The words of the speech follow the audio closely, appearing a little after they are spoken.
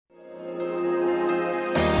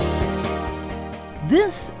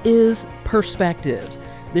This is Perspectives,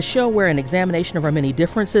 the show where an examination of our many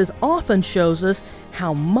differences often shows us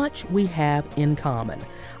how much we have in common.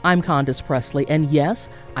 I'm Candace Presley, and yes,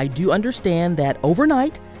 I do understand that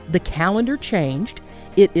overnight the calendar changed.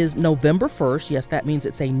 It is November 1st. Yes, that means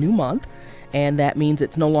it's a new month, and that means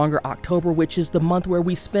it's no longer October, which is the month where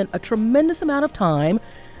we spent a tremendous amount of time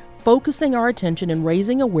focusing our attention and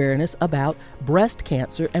raising awareness about breast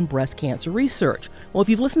cancer and breast cancer research. Well, if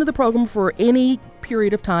you've listened to the program for any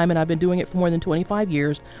period of time, and I've been doing it for more than 25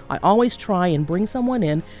 years, I always try and bring someone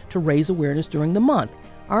in to raise awareness during the month.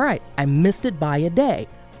 All right, I missed it by a day,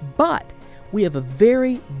 but we have a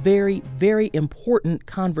very, very, very important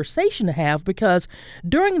conversation to have because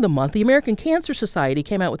during the month, the American Cancer Society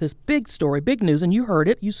came out with this big story, big news, and you heard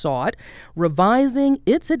it, you saw it, revising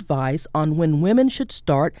its advice on when women should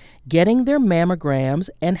start getting their mammograms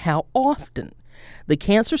and how often. The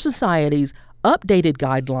Cancer Society's updated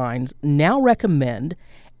guidelines now recommend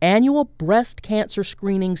annual breast cancer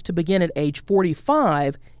screenings to begin at age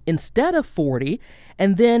 45 instead of 40,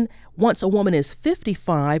 and then once a woman is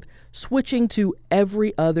 55, switching to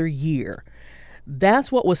every other year.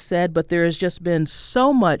 That's what was said, but there has just been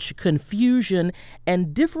so much confusion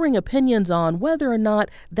and differing opinions on whether or not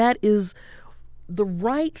that is the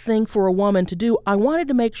right thing for a woman to do. I wanted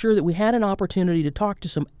to make sure that we had an opportunity to talk to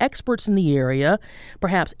some experts in the area,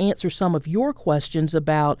 perhaps answer some of your questions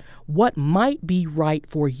about what might be right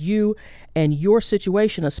for you and your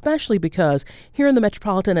situation, especially because here in the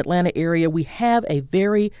metropolitan Atlanta area, we have a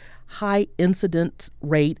very high incidence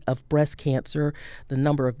rate of breast cancer. The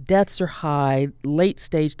number of deaths are high. Late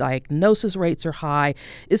stage diagnosis rates are high.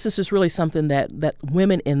 This is just really something that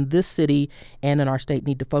women in this city and in our state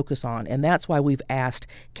need to focus on. And that's why we've asked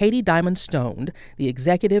Katie Diamond Stoned, the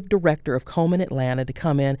executive director of Komen Atlanta, to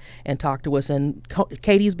come in and talk to us. And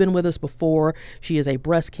Katie's been with us before. She is a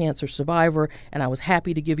breast cancer survivor. And I was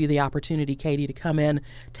happy to give you the opportunity, Katie, to come in,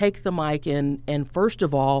 take the mic, and first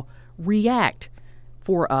of all, react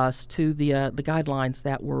for us to the guidelines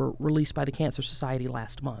that were released by the Cancer Society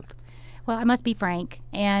last month. Well, I must be frank,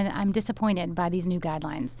 and I'm disappointed by these new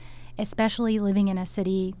guidelines, especially living in a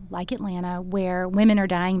city like Atlanta where women are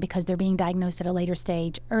dying because they're being diagnosed at a later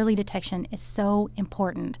stage. Early detection is so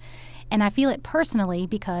important. And I feel it personally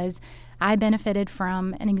because I benefited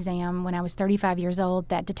from an exam when I was 35 years old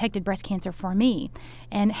that detected breast cancer for me.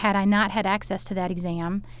 And had I not had access to that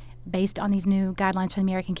exam, based on these new guidelines from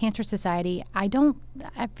the American Cancer Society, I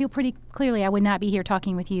feel pretty clearly I would not be here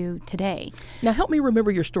talking with you today. Now, help me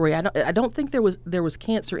remember your story. I don't think there was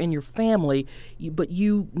cancer in your family, but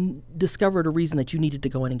you discovered a reason that you needed to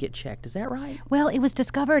go in and get checked. Is that right? Well, it was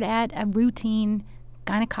discovered at a routine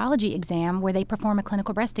gynecology exam where they perform a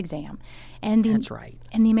clinical breast exam. And that's right.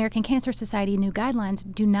 And the American Cancer Society new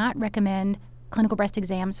guidelines do not recommend clinical breast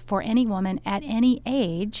exams for any woman at any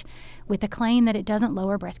age with the claim that it doesn't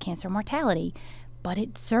lower breast cancer mortality. But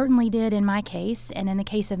it certainly did in my case and in the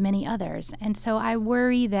case of many others. And so I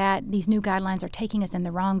worry that these new guidelines are taking us in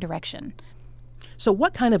the wrong direction. So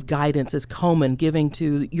what kind of guidance is Komen giving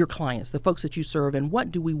to your clients, the folks that you serve, and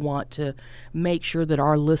what do we want to make sure that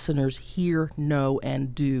our listeners hear, know,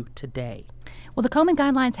 and do today? Well, the Komen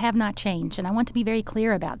guidelines have not changed, and I want to be very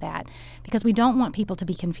clear about that because we don't want people to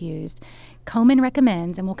be confused. Komen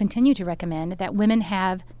recommends, and will continue to recommend, that women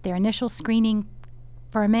have their initial screening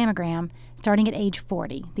for a mammogram starting at age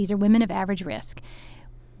 40. These are women of average risk.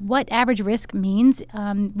 What average risk means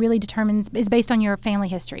really is based on your family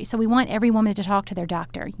history. So we want every woman to talk to their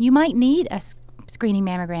doctor. You might need a screening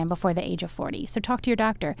mammogram before the age of 40. So talk to your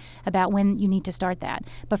doctor about when you need to start that.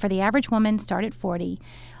 But for the average woman, start at 40.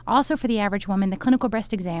 Also for the average woman, the clinical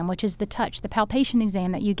breast exam, which is the touch, the palpation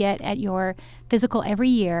exam that you get at your physical every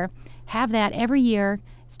year, have that every year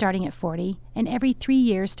starting at 40 and every 3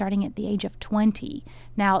 years starting at the age of 20.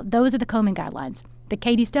 Now, those are the Komen guidelines. The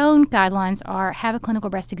Katie Stone guidelines are have a clinical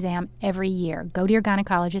breast exam every year. Go to your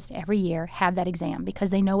gynecologist every year, have that exam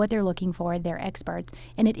because they know what they're looking for. They're experts.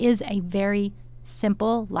 And it is a very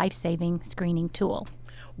simple, life-saving screening tool.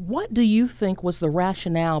 What do you think was the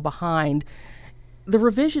rationale behind the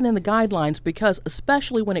revision in the guidelines? Because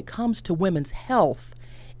especially when it comes to women's health,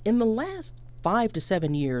 in the last 5 to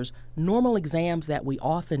 7 years, normal exams that we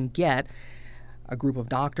often get, a group of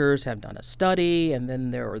doctors have done a study, and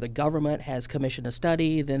then the government has commissioned a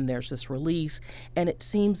study, then there's this release, and it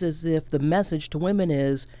seems as if the message to women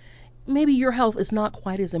is maybe your health is not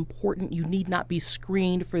quite as important. You need not be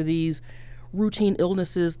screened for these routine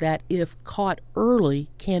illnesses that, if caught early,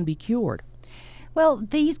 can be cured. Well,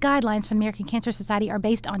 these guidelines from the American Cancer Society are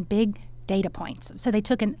based on big data points. So they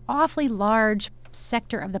took an awfully large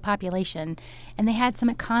sector of the population, and they had some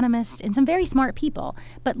economists and some very smart people,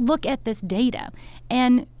 but look at this data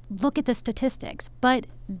and look at the statistics. But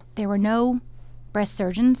there were no breast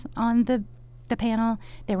surgeons on the panel.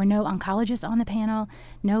 There were no oncologists on the panel,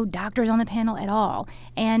 no doctors on the panel at all.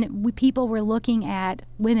 And people were looking at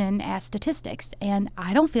women as statistics. And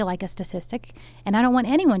I don't feel like a statistic, and I don't want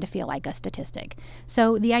anyone to feel like a statistic.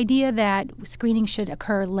 So the idea that screening should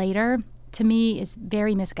occur later, to me, is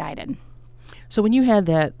very misguided. So when you had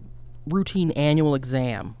that routine annual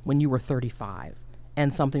exam when you were 35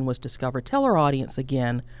 and something was discovered, tell our audience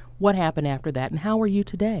again what happened after that and how are you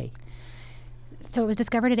today? So it was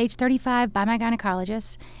discovered at age 35 by my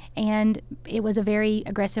gynecologist, and it was a very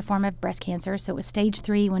aggressive form of breast cancer. So it was stage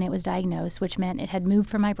 3 when it was diagnosed, which meant it had moved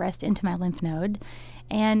from my breast into my lymph node.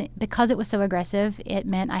 And because it was so aggressive, it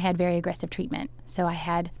meant I had very aggressive treatment. So I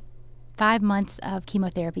had 5 months of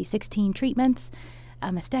chemotherapy, 16 treatments, a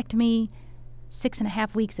mastectomy,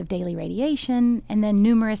 6.5 weeks of daily radiation, and then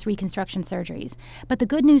numerous reconstruction surgeries. But the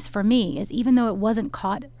good news for me is even though it wasn't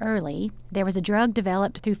caught early, there was a drug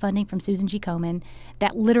developed through funding from Susan G. Komen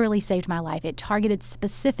that literally saved my life. It targeted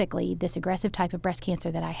specifically this aggressive type of breast cancer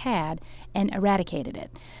that I had and eradicated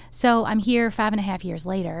it. So I'm here 5.5 years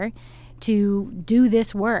later to do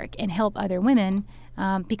this work and help other women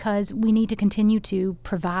because we need to continue to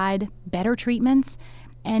provide better treatments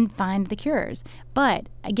and find the cures. But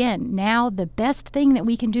again, now the best thing that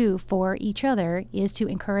we can do for each other is to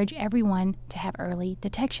encourage everyone to have early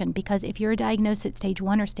detection, because if you're diagnosed at stage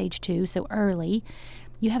 1 or stage 2, so early,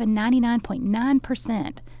 you have a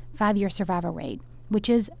 99.9% 5-year survival rate, which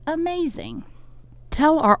is amazing.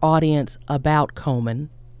 Tell our audience about Komen,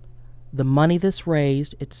 the money that's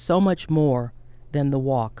raised. It's so much more than the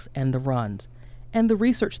walks and the runs. And the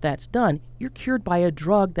research that's done, you're cured by a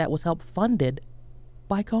drug that was help funded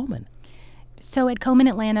by Komen. So at Komen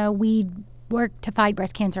Atlanta, we work to fight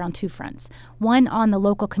breast cancer on 2 fronts. One, on the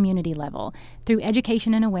local community level, through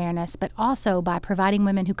education and awareness, but also by providing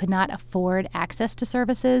women who could not afford access to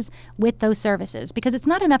services with those services. Because it's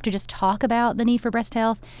not enough to just talk about the need for breast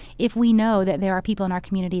health if we know that there are people in our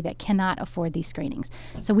community that cannot afford these screenings.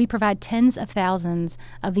 So we provide tens of thousands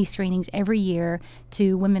of these screenings every year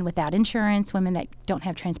to women without insurance, women that don't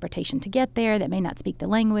have transportation to get there, that may not speak the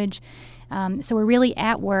language. So we're really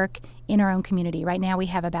at work in our own community. Right now we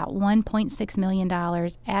have about $1.6 million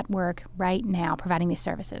at work right now providing these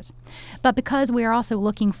services. But because we are also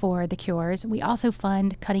looking for the cures, we also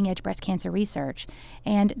fund cutting-edge breast cancer research.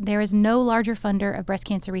 And there is no larger funder of breast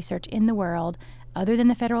cancer research in the world other than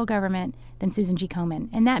the federal government than Susan G. Komen.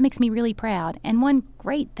 And that makes me really proud. And one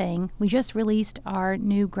great thing, we just released our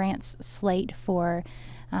new grants slate for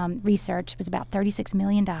research. It was about $36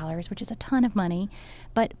 million, which is a ton of money,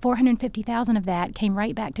 but $450,000 of that came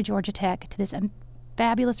right back to Georgia Tech, to this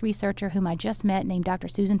fabulous researcher whom I just met named Dr.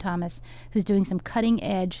 Susan Thomas, who's doing some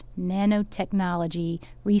cutting-edge nanotechnology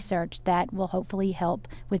research that will hopefully help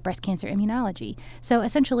with breast cancer immunology. So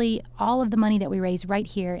essentially, all of the money that we raise right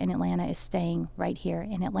here in Atlanta is staying right here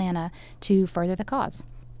in Atlanta to further the cause.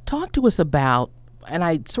 Talk to us about, and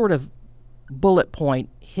I sort of bullet point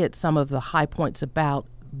hit some of the high points about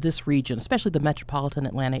this region, especially the metropolitan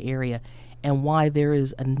Atlanta area, and why there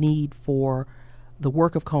is a need for the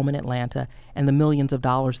work of Komen Atlanta and the millions of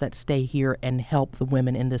dollars that stay here and help the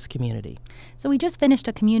women in this community. So we just finished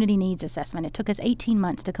a community needs assessment. It took us 18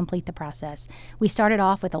 months to complete the process. We started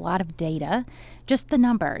off with a lot of data, just the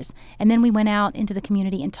numbers, and then we went out into the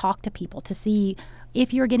community and talked to people to see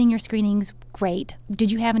if you're getting your screenings, great.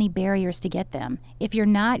 Did you have any barriers to get them? If you're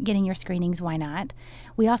not getting your screenings, why not?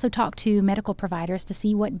 We also talked to medical providers to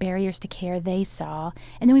see what barriers to care they saw.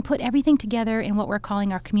 And then we put everything together in what we're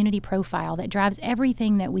calling our community profile that drives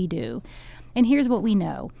everything that we do. And here's what we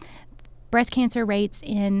know. Breast cancer rates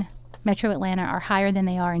in Metro Atlanta are higher than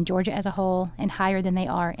they are in Georgia as a whole and higher than they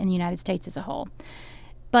are in the United States as a whole.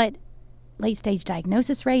 But late-stage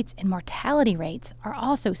diagnosis rates and mortality rates are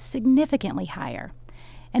also significantly higher.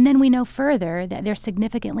 And then we know further that they're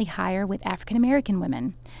significantly higher with African American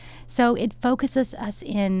women. So it focuses us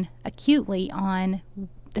in acutely on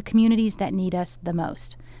the communities that need us the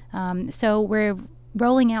most. So we're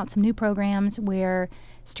rolling out some new programs. We're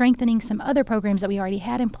strengthening some other programs that we already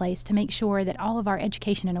had in place to make sure that all of our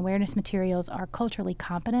education and awareness materials are culturally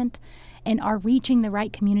competent and are reaching the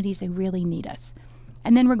right communities who really need us.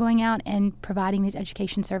 And then we're going out and providing these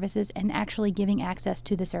education services and actually giving access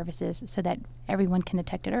to the services so that everyone can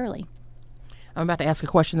detect it early. I'm about to ask a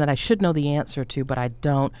question that I should know the answer to, but I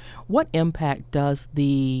don't. What impact does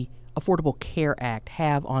the Affordable Care Act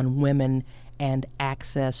have on women and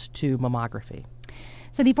access to mammography?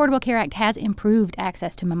 So the Affordable Care Act has improved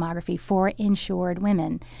access to mammography for insured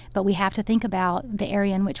women, but we have to think about the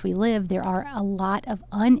area in which we live. There are a lot of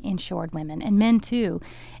uninsured women, and men too,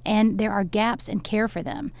 and there are gaps in care for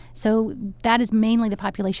them. So that is mainly the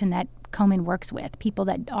population that Komen works with, people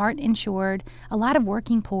that aren't insured, a lot of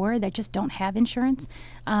working poor that just don't have insurance,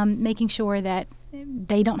 making sure that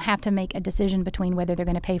they don't have to make a decision between whether they're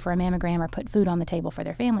going to pay for a mammogram or put food on the table for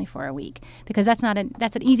their family for a week, because that's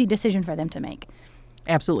an easy decision for them to make.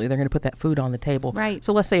 Absolutely. They're going to put that food on the table. Right.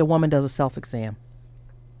 So let's say a woman does a self-exam,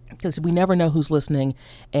 because we never know who's listening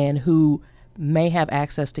and who may have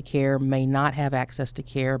access to care, may not have access to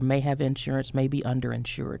care, may have insurance, may be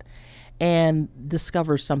underinsured, and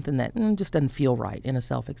discovers something that just doesn't feel right in a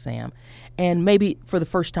self-exam. And maybe for the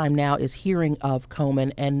first time now is hearing of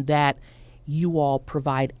Komen and that you all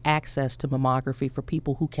provide access to mammography for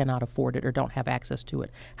people who cannot afford it or don't have access to it.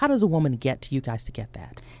 How does a woman get to you guys to get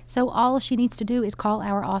that? So all she needs to do is call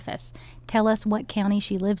our office, tell us what county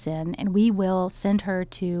she lives in, and we will send her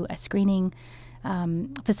to a screening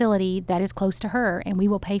facility that is close to her, and we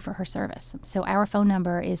will pay for her service. So our phone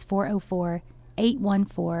number is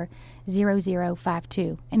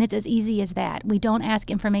 404-814-0052, and it's as easy as that. We don't ask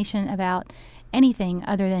information about anything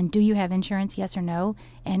other than, do you have insurance, yes or no,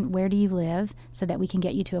 and where do you live, so that we can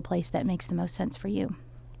get you to a place that makes the most sense for you.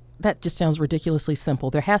 That just sounds ridiculously simple.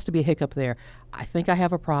 There has to be a hiccup there. I think I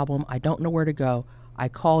have a problem. I don't know where to go. I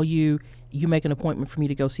call you. You make an appointment for me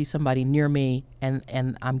to go see somebody near me,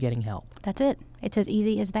 and I'm getting help. That's it. It's as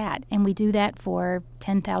easy as that. And we do that for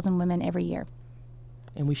 10,000 women every year.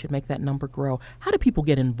 And we should make that number grow. How do people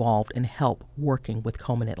get involved and help working with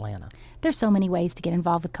Komen Atlanta? There's so many ways to get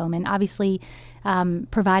involved with Komen. Obviously,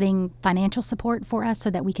 providing financial support for us so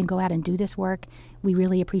that we can go out and do this work. We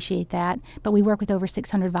really appreciate that. But we work with over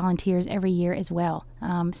 600 volunteers every year as well.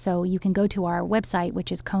 So you can go to our website,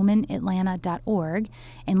 which is KomenAtlanta.org,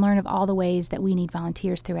 and learn of all the ways that we need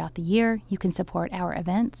volunteers throughout the year. You can support our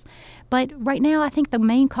events. But right now, I think the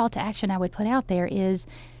main call to action I would put out there is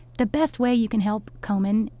the best way you can help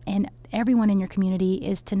Komen and everyone in your community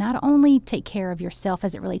is to not only take care of yourself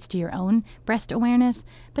as it relates to your own breast awareness,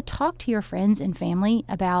 but talk to your friends and family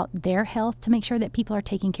about their health to make sure that people are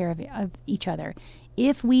taking care of each other.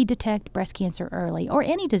 If we detect breast cancer early or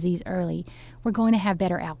any disease early, we're going to have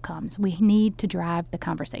better outcomes. We need to drive the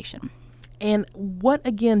conversation. And what,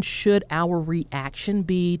 again, should our reaction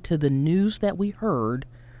be to the news that we heard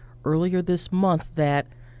earlier this month that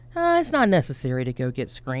it's not necessary to go get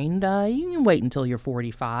screened. You can wait until you're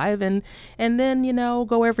 45 and then,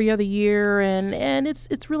 go every other year, and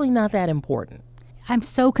it's really not that important. I'm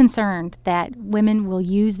so concerned that women will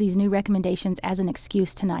use these new recommendations as an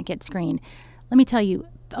excuse to not get screened. Let me tell you,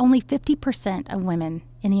 only 50% of women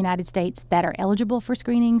in the United States that are eligible for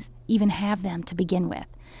screenings even have them to begin with.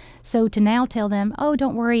 So to now tell them, oh,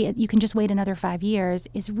 don't worry, you can just wait another 5 years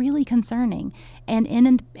is really concerning. And in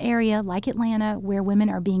an area like Atlanta where women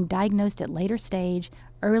are being diagnosed at later stage,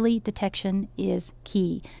 early detection is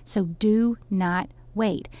key. So do not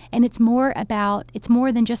wait. And it's more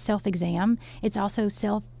than just self-exam. It's also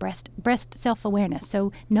breast self-awareness.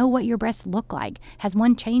 So know what your breasts look like. Has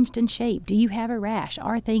one changed in shape? Do you have a rash?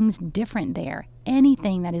 Are things different there?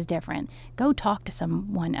 Anything that is different, go talk to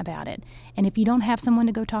someone about it. And if you don't have someone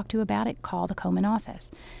to go talk to about it, call the Komen office.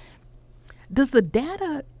 Does the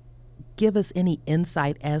data give us any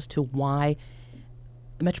insight as to why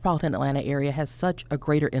the metropolitan Atlanta area has such a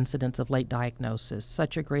greater incidence of late diagnosis,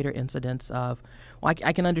 such a greater incidence of,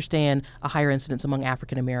 I can understand a higher incidence among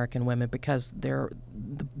African American women because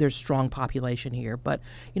there's strong population here, but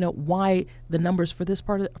why the numbers for this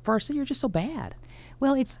part of our city are just so bad?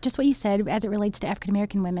 Well, it's just what you said as it relates to African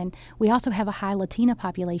American women. We also have a high Latina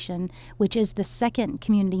population, which is the second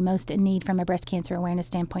community most in need from a breast cancer awareness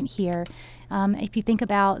standpoint here. If you think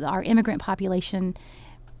about our immigrant population,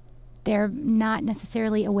 they're not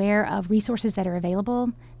necessarily aware of resources that are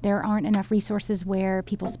available. There aren't enough resources where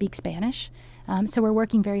people speak Spanish. So we're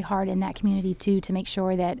working very hard in that community, too, to make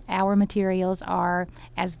sure that our materials are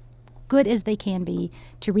as good as they can be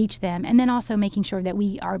to reach them, and then also making sure that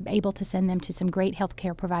we are able to send them to some great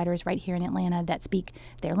healthcare providers right here in Atlanta that speak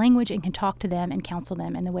their language and can talk to them and counsel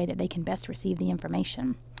them in the way that they can best receive the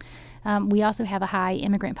information. We also have a high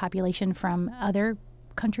immigrant population from other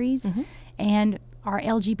countries, and our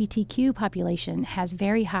LGBTQ population has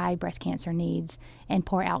very high breast cancer needs and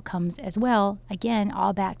poor outcomes as well. Again,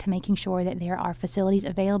 all back to making sure that there are facilities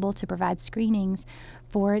available to provide screenings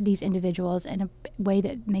for these individuals in a way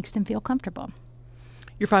that makes them feel comfortable.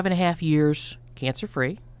 You're 5.5 years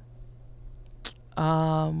cancer-free.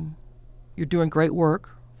 You're doing great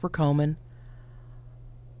work for Komen.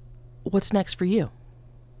 What's next for you?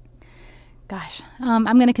 Gosh, I'm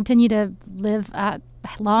going to continue to live a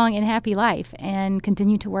long and happy life and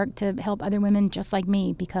continue to work to help other women just like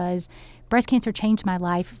me, because breast cancer changed my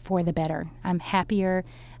life for the better. I'm happier.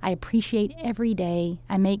 I appreciate every day.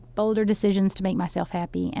 I make bolder decisions to make myself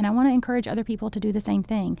happy, and I want to encourage other people to do the same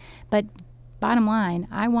thing. But bottom line,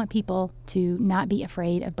 I want people to not be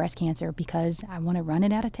afraid of breast cancer because I want to run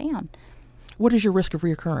it out of town. What is your risk of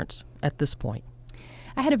reoccurrence at this point?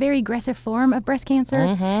 I had a very aggressive form of breast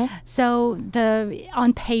cancer. So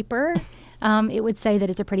on paper, it would say that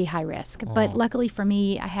it's a pretty high risk. But luckily for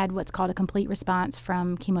me, I had what's called a complete response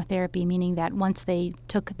from chemotherapy, meaning that once they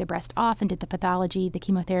took the breast off and did the pathology, the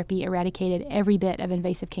chemotherapy eradicated every bit of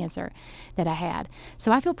invasive cancer that I had.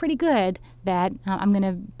 So I feel pretty good that I'm going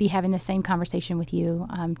to be having the same conversation with you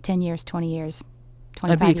 10 years, 20 years, 25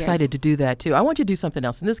 years. I'd be excited to do that, too. I want you to do something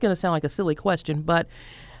else. And this is going to sound like a silly question, but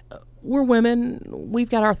we're women. We've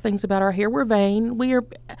got our things about our hair. We're vain.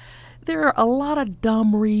 There are a lot of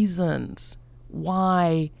dumb reasons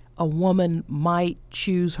why a woman might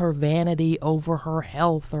choose her vanity over her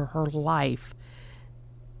health or her life.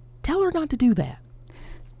 Tell her not to do that.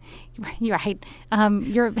 You're right.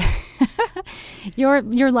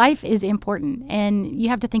 Your life is important, and you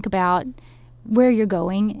have to think about where you're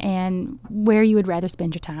going and where you would rather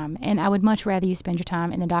spend your time. And I would much rather you spend your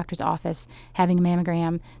time in the doctor's office having a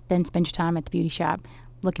mammogram than spend your time at the beauty shop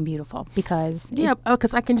looking beautiful, because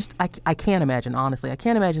because I can't imagine, honestly, I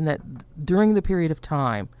can't imagine that during the period of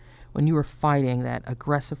time when you were fighting that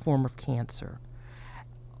aggressive form of cancer,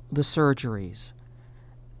 the surgeries,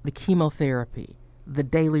 the chemotherapy, the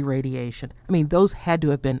daily radiation, I mean, those had to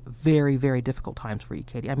have been very, very difficult times for you,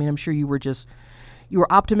 Katie. I mean, I'm sure you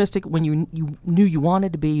were optimistic when you knew you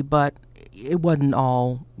wanted to be, but it wasn't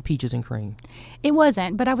all peaches and cream. It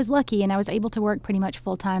wasn't, but I was lucky, and I was able to work pretty much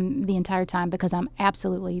full-time the entire time because I'm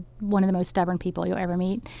absolutely one of the most stubborn people you'll ever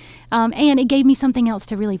meet. And it gave me something else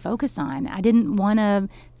to really focus on. I didn't want to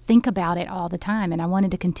think about it all the time, and I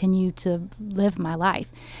wanted to continue to live my life.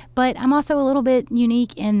 But I'm also a little bit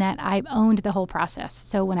unique in that I owned the whole process.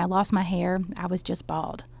 So when I lost my hair, I was just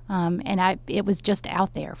bald. And it was just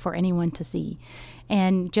out there for anyone to see,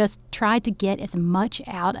 and just tried to get as much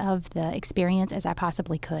out of the experience as I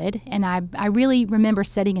possibly could. And I really remember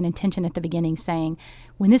setting an intention at the beginning saying,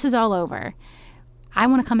 when this is all over, I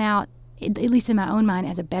want to come out, at least in my own mind,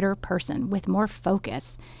 as a better person with more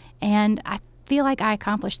focus. And I feel like I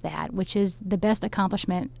accomplished that, which is the best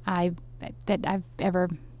accomplishment that I've ever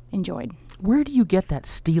enjoyed. Where do you get that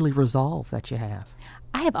steely resolve that you have?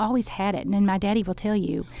 I have always had it, and my daddy will tell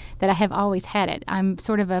you that I have always had it. I'm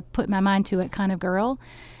sort of a put my mind to it kind of girl.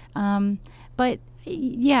 But,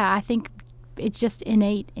 yeah, I think it's just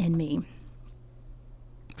innate in me.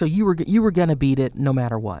 So you were going to beat it no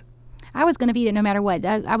matter what? I was going to beat it no matter what.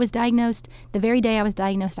 I was diagnosed. The very day I was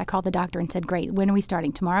diagnosed, I called the doctor and said, great, when are we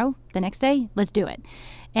starting? Tomorrow? The next day? Let's do it.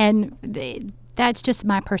 And that's just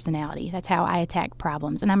my personality. That's how I attack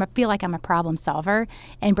problems. And I feel like I'm a problem solver.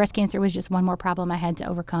 And breast cancer was just one more problem I had to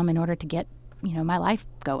overcome in order to get, my life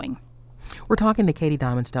going. We're talking to Katie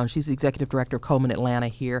Diamondstone. She's the executive director of Komen Atlanta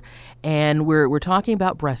here. And we're talking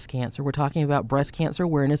about breast cancer. We're talking about breast cancer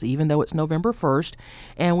awareness, even though it's November 1st.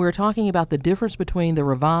 And we're talking about the difference between the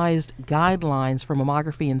revised guidelines for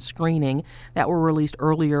mammography and screening that were released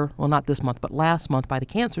earlier, well, not this month, but last month by the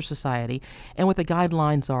Cancer Society, and what the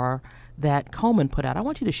guidelines are that Komen put out. I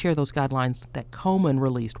want you to share those guidelines that Komen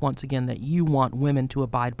released, once again, that you want women to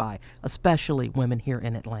abide by, especially women here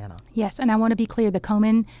in Atlanta. Yes, and I want to be clear, the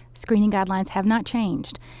Komen screening guidelines have not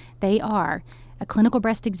changed. They are a clinical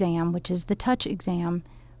breast exam, which is the touch exam,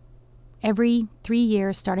 every 3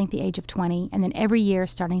 years starting at the age of 20, and then every year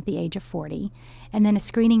starting at the age of 40, and then a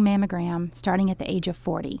screening mammogram starting at the age of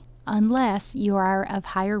 40, unless you are of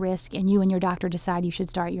higher risk and you and your doctor decide you should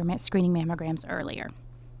start your screening mammograms earlier.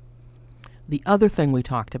 The other thing we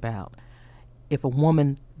talked about, if a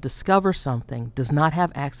woman discovers something, does not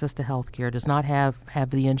have access to health care, does not have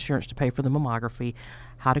the insurance to pay for the mammography,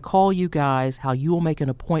 how to call you guys, how you will make an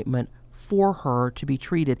appointment for her to be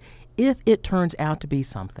treated if it turns out to be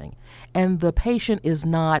something. And the patient is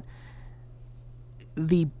not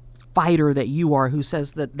the fighter that you are who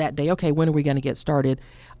says that day, okay, when are we going to get started?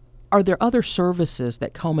 Are there other services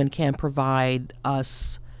that Komen can provide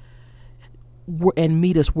us and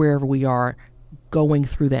meet us wherever we are going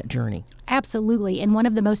through that journey? Absolutely. And one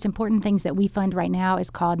of the most important things that we fund right now is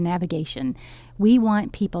called navigation. We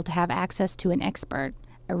want people to have access to an expert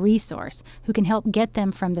a resource who can help get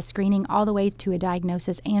them from the screening all the way to a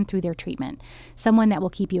diagnosis and through their treatment. Someone that will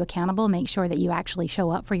keep you accountable, make sure that you actually show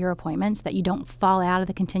up for your appointments, that you don't fall out of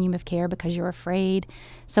the continuum of care because you're afraid.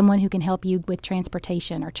 Someone who can help you with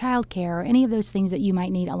transportation or childcare or any of those things that you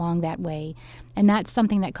might need along that way. And that's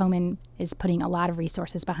something that Komen is putting a lot of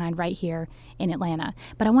resources behind right here in Atlanta.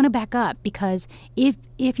 But I want to back up, because if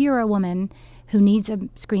you're a woman who needs a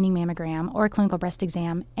screening mammogram or a clinical breast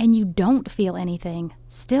exam and you don't feel anything,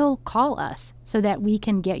 still call us so that we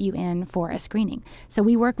can get you in for a screening. So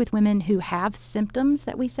we work with women who have symptoms,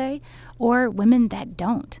 that we say, or women that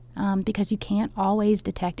don't, because you can't always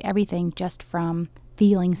detect everything just from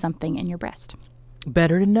feeling something in your breast.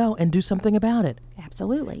 Better to know and do something about it.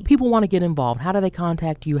 Absolutely. People want to get involved. How do they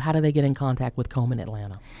contact you? How do they get in contact with Komen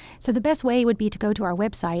Atlanta? So the best way would be to go to our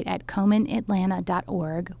website at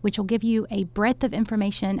KomenAtlanta.org, which will give you a breadth of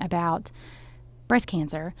information about breast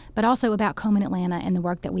cancer, but also about Komen Atlanta and the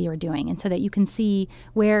work that we are doing, and so that you can see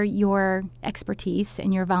where your expertise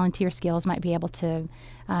and your volunteer skills might be able to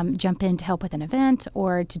jump in to help with an event,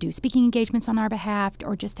 or to do speaking engagements on our behalf,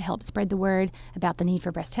 or just to help spread the word about the need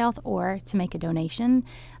for breast health, or to make a donation,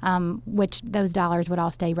 which those dollars would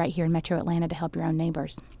all stay right here in Metro Atlanta to help your own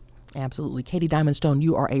neighbors. Absolutely. Katie Diamond-Stone,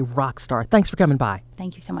 you are a rock star. Thanks for coming by.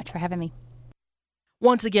 Thank you so much for having me.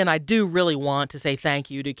 Once again, I do really want to say thank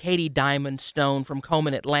you to Katie Diamond-Stone from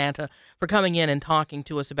Komen Atlanta for coming in and talking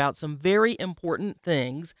to us about some very important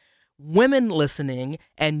things women listening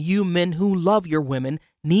and you men who love your women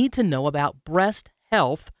need to know about breast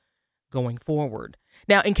health going forward.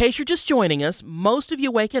 Now, in case you're just joining us, most of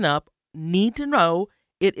you waking up need to know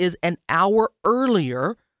it is an hour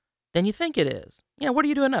earlier than you think it is. What are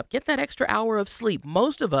you doing up? Get that extra hour of sleep.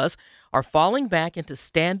 Most of us are falling back into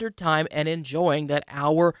standard time and enjoying that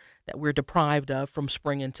hour that we're deprived of from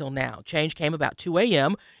spring until now. Change came about 2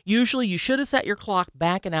 a.m. Usually you should have set your clock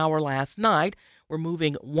back an hour last night. We're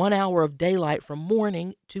moving 1 hour of daylight from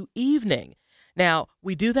morning to evening. Now,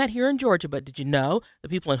 we do that here in Georgia, but did you know the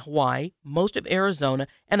people in Hawaii, most of Arizona,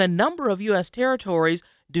 and a number of U.S. territories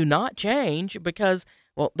do not change because,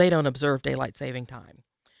 well, they don't observe daylight saving time.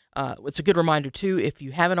 It's a good reminder, too, if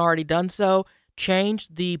you haven't already done so, change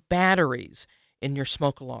the batteries in your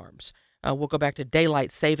smoke alarms. We'll go back to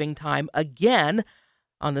daylight saving time again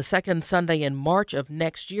on the second Sunday in March of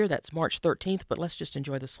next year. That's March 13th, but let's just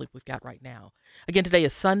enjoy the sleep we've got right now. Again, today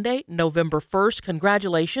is Sunday, November 1st.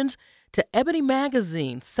 Congratulations to Ebony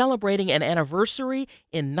Magazine, celebrating an anniversary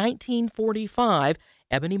in 1945.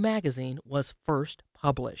 Ebony Magazine was first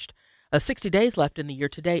published. 60 days left in the year.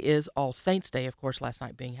 Today is All Saints Day, of course, last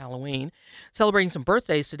night being Halloween. Celebrating some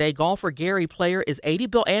birthdays today, golfer Gary Player is 80,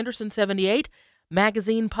 Bill Anderson 78,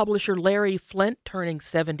 magazine publisher Larry Flint turning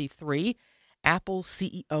 73, Apple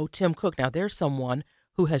CEO Tim Cook. Now, there's someone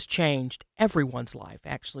who has changed everyone's life.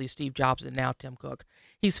 Actually, Steve Jobs and now Tim Cook.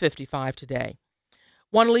 He's 55 today.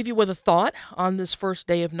 Want to leave you with a thought on this first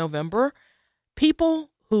day of November. People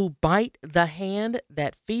who bite the hand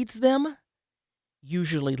that feeds them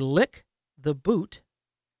usually lick the boot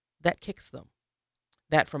that kicks them.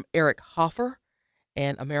 That from Eric Hoffer,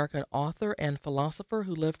 an American author and philosopher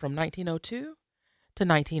who lived from 1902 to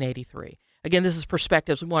 1983. Again, this is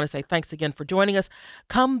Perspectives. We want to say thanks again for joining us.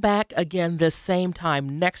 Come back again this same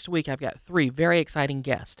time next week. I've got 3 very exciting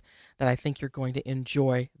guests that I think you're going to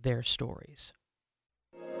enjoy their stories.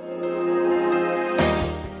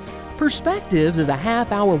 Perspectives is a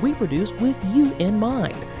half hour we produce with you in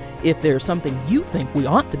mind. If there's something you think we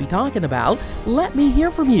ought to be talking about, let me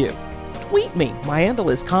hear from you. Tweet me. My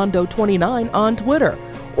handle is Condo29 on Twitter,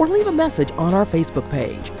 or leave a message on our Facebook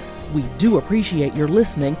page. We do appreciate your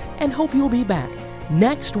listening and hope you'll be back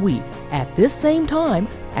next week at this same time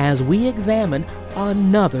as we examine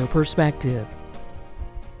another perspective.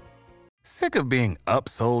 Sick of being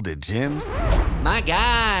upsold at gyms? My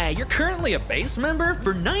guy, you're currently a base member?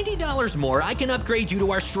 For $90 more, I can upgrade you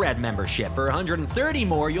to our Shred membership. For $130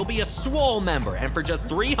 more, you'll be a Swole member. And for just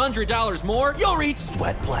 $300 more, you'll reach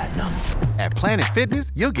Sweat Platinum. At Planet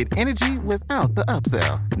Fitness, you'll get energy without the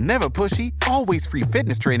upsell. Never pushy, always free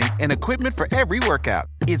fitness training and equipment for every workout.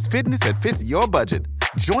 It's fitness that fits your budget.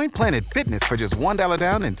 Join Planet Fitness for just $1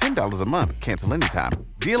 down and $10 a month. Cancel anytime.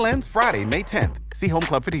 Deal ends Friday, May 10th. See Home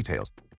Club for details.